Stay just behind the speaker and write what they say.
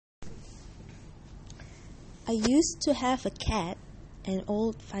I used to have a cat, an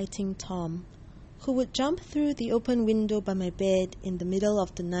old fighting Tom, who would jump through the open window by my bed in the middle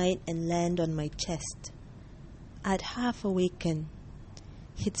of the night and land on my chest. I'd half awaken.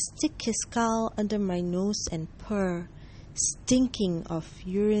 He'd stick his skull under my nose and purr, stinking of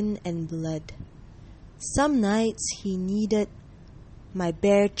urine and blood. Some nights he kneaded my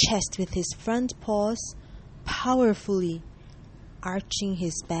bare chest with his front paws, powerfully arching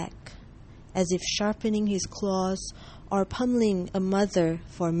his back, as if sharpening his claws or pummeling a mother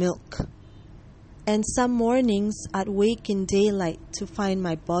for milk. And some mornings I'd wake in daylight to find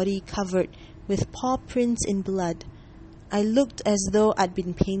my body covered with paw prints in blood. I looked as though I'd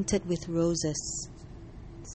been painted with roses.